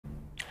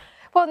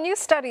Well, new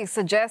study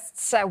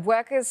suggests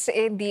workers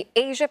in the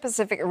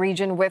Asia-Pacific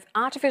region with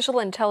artificial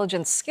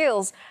intelligence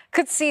skills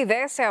could see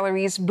their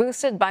salaries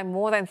boosted by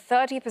more than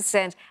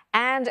 30%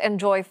 and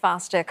enjoy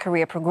faster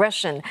career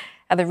progression.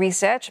 The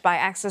research by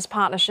Access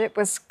Partnership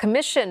was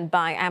commissioned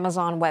by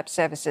Amazon Web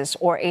Services,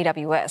 or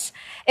AWS.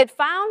 It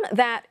found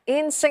that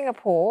in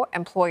Singapore,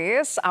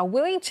 employers are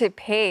willing to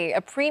pay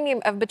a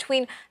premium of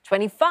between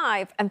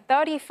 25 and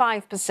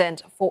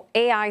 35% for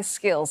AI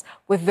skills,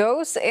 with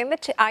those in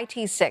the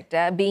IT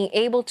sector being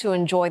able to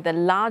enjoy the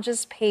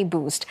largest pay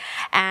boost.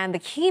 And the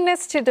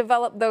keenness to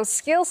develop those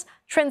skills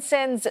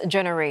transcends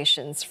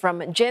generations,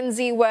 from Gen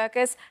Z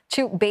workers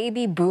to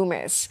baby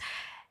boomers.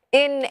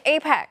 In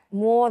APAC,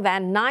 more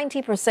than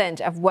 90%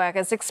 of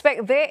workers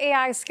expect their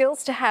AI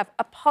skills to have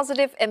a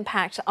positive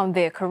impact on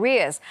their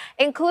careers,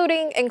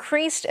 including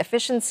increased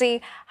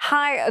efficiency,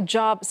 high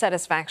job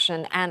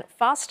satisfaction, and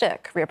faster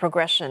career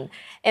progression.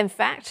 In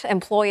fact,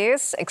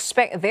 employers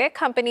expect their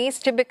companies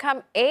to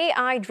become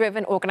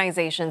AI-driven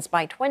organizations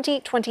by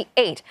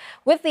 2028,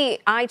 with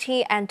the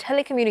IT and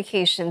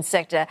telecommunications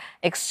sector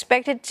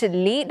expected to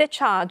lead the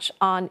charge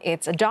on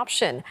its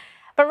adoption.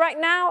 But right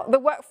now, the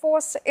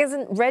workforce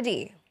isn't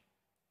ready.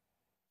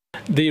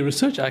 The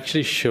research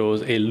actually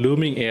shows a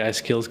looming AI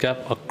skills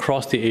gap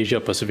across the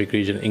Asia-Pacific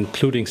region,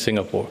 including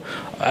Singapore,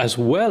 as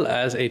well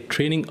as a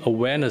training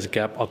awareness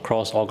gap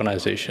across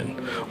organizations.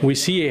 We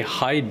see a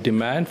high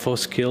demand for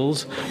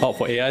skills,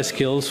 for AI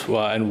skills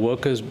and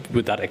workers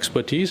with that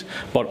expertise,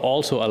 but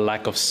also a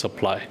lack of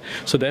supply.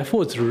 So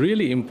therefore, it's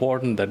really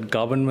important that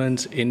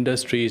governments,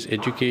 industries,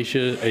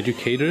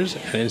 educators,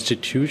 and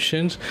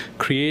institutions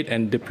create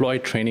and deploy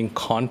training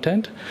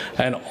content,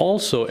 and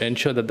also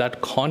ensure that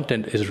that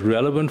content is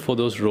relevant for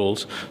those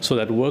roles so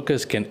that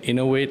workers can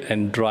innovate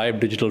and drive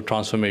digital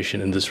transformation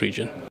in this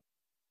region.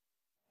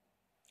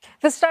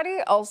 The study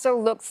also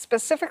looked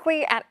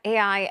specifically at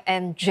AI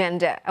and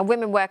gender.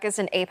 Women workers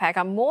in APAC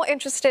are more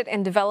interested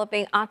in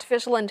developing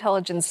artificial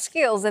intelligence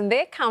skills than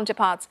their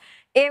counterparts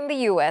in the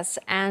US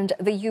and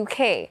the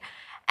UK.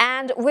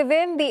 And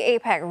within the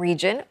APAC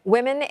region,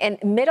 women in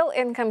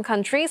middle-income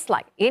countries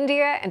like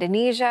India,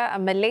 Indonesia,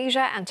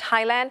 Malaysia, and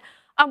Thailand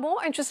are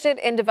more interested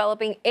in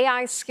developing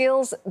AI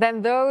skills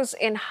than those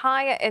in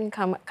higher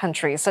income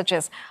countries such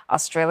as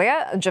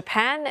Australia,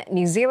 Japan,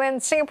 New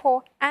Zealand,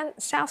 Singapore, and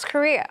South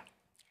Korea.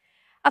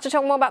 To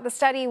talk more about the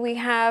study, we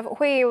have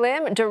Hui Yi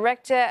Lim,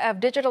 Director of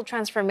Digital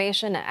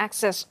Transformation at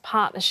Access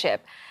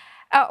Partnership.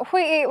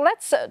 Hui Yi,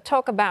 let's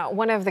talk about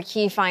one of the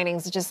key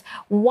findings, which is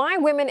why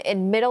women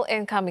in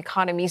middle-income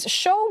economies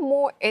show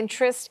more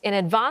interest in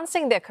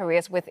advancing their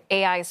careers with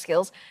AI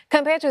skills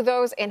compared to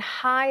those in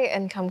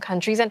high-income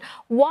countries, and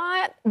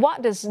what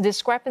does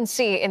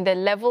discrepancy in the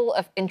level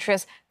of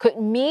interest could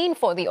mean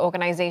for the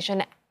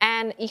organization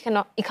and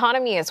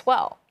economy as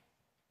well?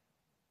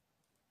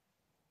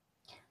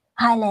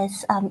 Hi,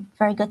 Liz.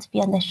 Very good to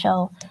be on the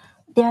show.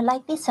 There are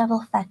likely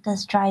several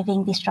factors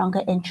driving the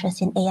stronger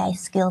interest in AI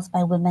skills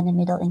by women in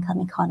middle-income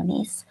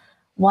economies.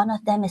 One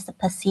of them is the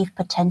perceived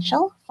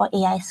potential for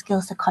AI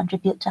skills to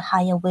contribute to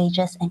higher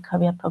wages and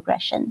career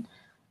progression.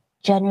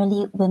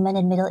 Generally, women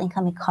in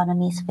middle-income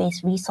economies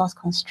face resource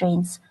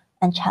constraints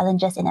and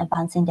challenges in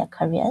advancing their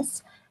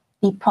careers.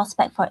 The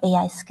prospect for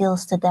AI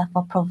skills to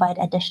therefore provide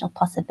additional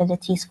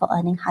possibilities for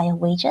earning higher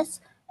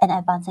wages and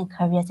advancing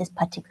careers is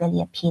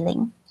particularly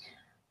appealing.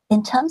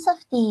 In terms of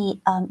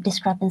the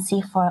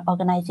discrepancy for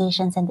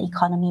organizations and the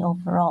economy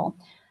overall,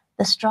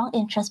 the strong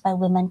interest by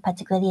women,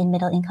 particularly in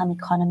middle-income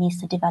economies,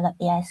 to develop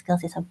AI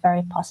skills is a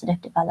very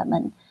positive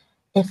development.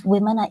 If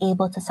women are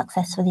able to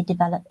successfully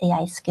develop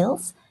AI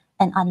skills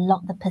and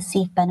unlock the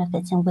perceived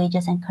benefits in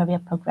wages and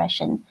career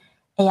progression,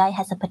 AI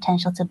has the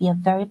potential to be a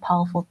very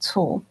powerful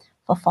tool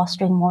for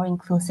fostering more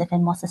inclusive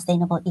and more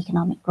sustainable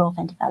economic growth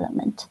and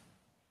development.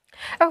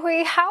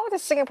 Hui, how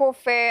does Singapore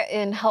fare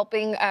in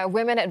helping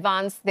women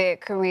advance their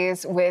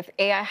careers with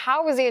AI?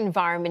 How is the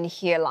environment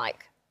here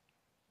like?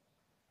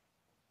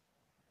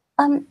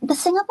 The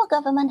Singapore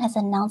government has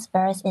announced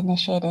various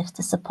initiatives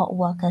to support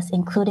workers,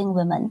 including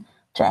women,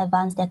 to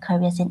advance their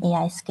careers in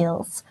AI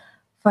skills.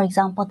 For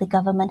example, the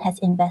government has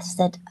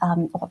invested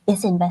or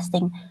is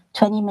investing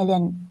 $20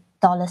 million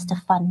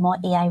to fund more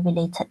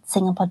AI-related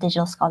Singapore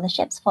digital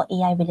scholarships for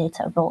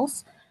AI-related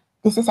roles.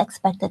 This is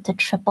expected to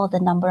triple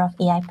the number of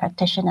AI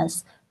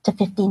practitioners to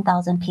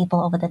 15,000 people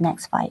over the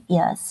next 5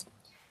 years.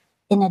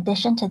 In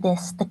addition to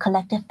this, the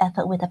collective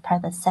effort with the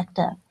private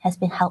sector has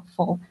been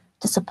helpful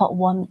to support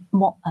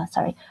more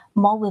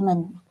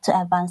women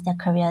to advance their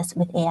careers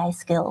with AI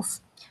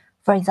skills.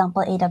 For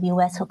example,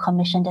 AWS, who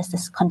commissioned us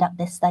to conduct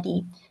this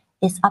study,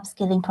 is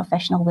upskilling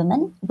professional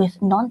women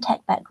with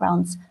non-tech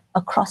backgrounds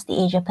across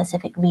the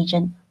Asia-Pacific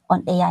region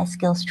on AI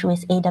skills through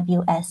its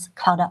AWS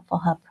Cloud Up for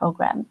Her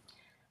program.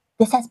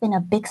 This has been a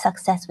big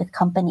success with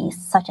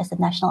companies such as the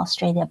National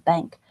Australia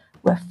Bank,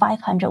 where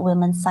 500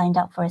 women signed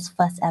up for its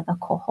first ever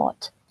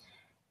cohort.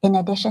 In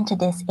addition to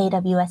this,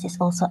 AWS is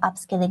also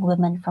upskilling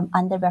women from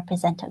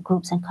underrepresented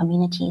groups and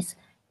communities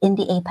in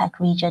the APAC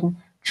region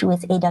through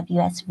its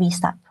AWS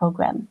Restart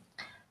program.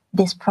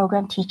 This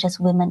program teaches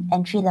women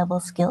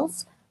entry-level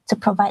skills to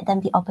provide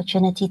them the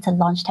opportunity to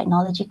launch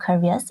technology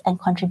careers and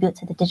contribute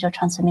to the digital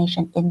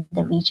transformation in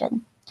the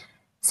region.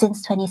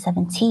 Since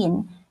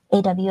 2017,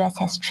 AWS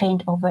has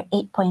trained over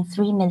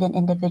 8.3 million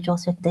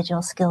individuals with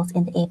digital skills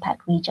in the APAC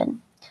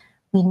region.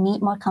 We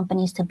need more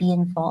companies to be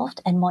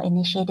involved and more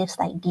initiatives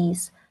like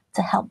these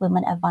to help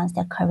women advance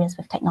their careers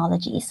with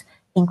technologies,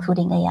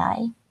 including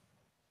AI.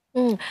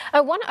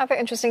 One other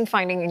interesting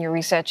finding in your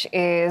research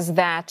is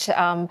that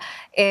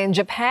in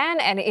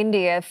Japan and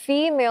India,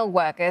 female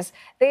workers,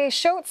 they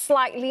showed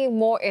slightly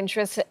more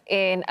interest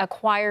in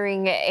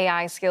acquiring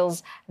AI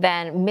skills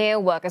than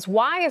male workers.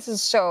 Why is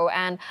this so?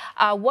 And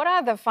what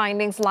are the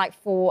findings like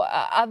for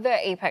other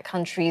APAC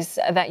countries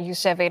that you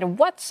surveyed? And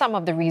what some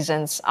of the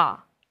reasons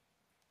are?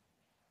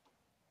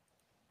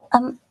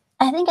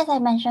 I think, as I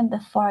mentioned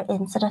before,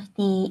 in sort of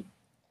the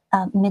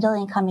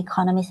middle-income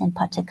economies in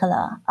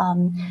particular,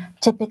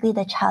 typically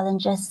the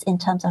challenges in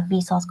terms of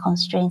resource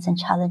constraints and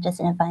challenges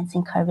in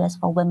advancing careers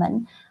for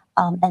women,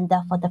 and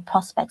therefore the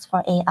prospects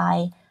for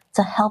AI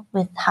to help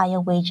with higher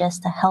wages,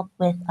 to help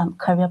with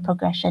career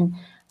progression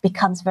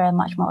becomes very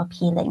much more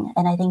appealing.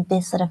 And I think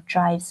this sort of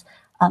drives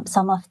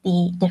some of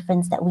the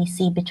difference that we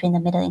see between the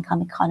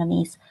middle-income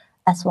economies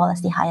as well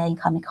as the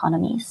higher-income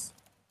economies.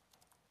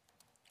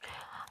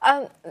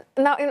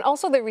 Now, in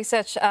also the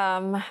research,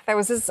 there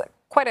was this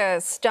quite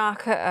a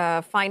stark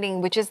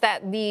finding, which is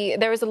that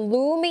there is a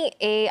looming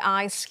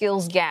AI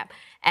skills gap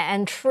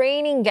and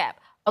training gap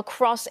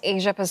across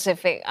Asia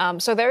Pacific.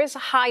 So there is a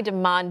high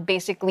demand,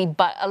 basically,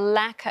 but a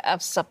lack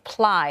of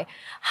supply.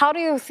 How do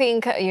you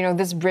think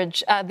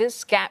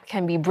this gap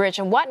can be bridged,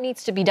 and what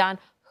needs to be done?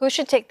 Who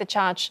should take the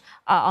charge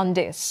on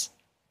this?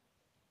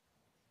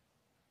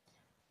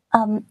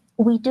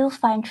 We do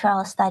find through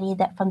our study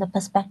that from the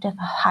perspective of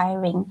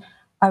hiring,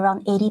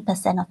 around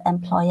 80% of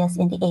employers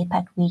in the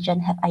APAC region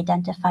have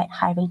identified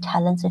hiring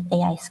talents with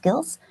AI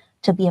skills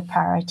to be a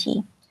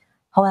priority.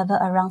 However,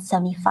 around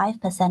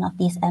 75% of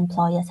these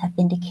employers have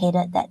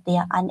indicated that they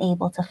are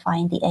unable to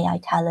find the AI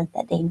talent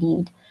that they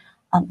need.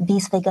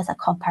 These figures are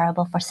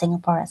comparable for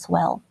Singapore as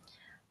well.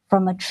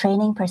 From a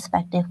training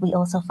perspective, we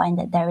also find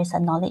that there is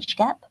a knowledge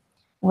gap,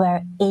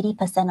 where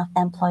 80% of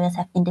employers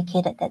have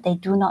indicated that they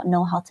do not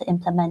know how to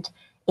implement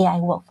AI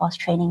workforce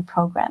training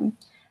program.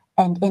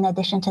 And in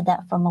addition to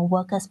that, from a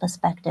worker's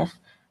perspective,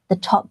 the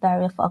top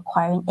barrier for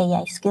acquiring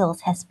AI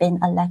skills has been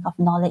a lack of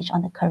knowledge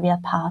on the career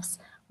paths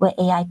where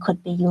AI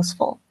could be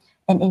useful.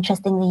 And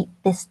interestingly,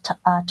 this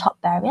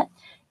top barrier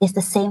is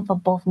the same for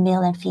both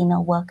male and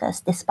female workers,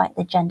 despite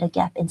the gender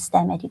gap in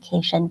STEM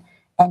education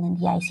and in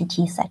the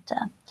ICT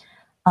sector.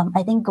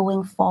 I think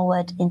going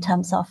forward in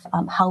terms of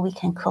how we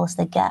can close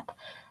the gap,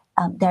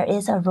 there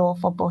is a role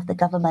for both the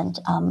government,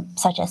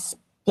 such as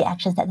the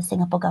actions that the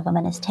Singapore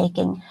government is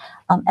taking,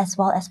 as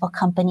well as for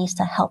companies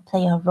to help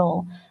play a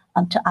role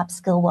to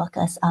upskill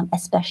workers,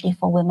 especially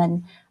for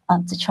women,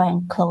 to try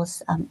and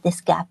close this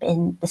gap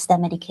in the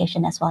STEM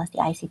education as well as the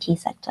ICT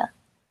sector.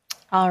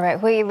 All right.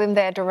 Hui Yi Lim,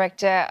 there,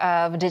 Director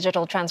of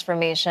Digital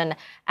Transformation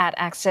at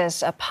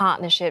Access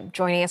Partnership,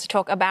 joining us to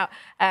talk about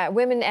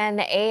women and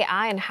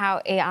AI and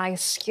how AI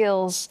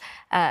skills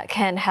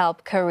can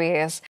help careers.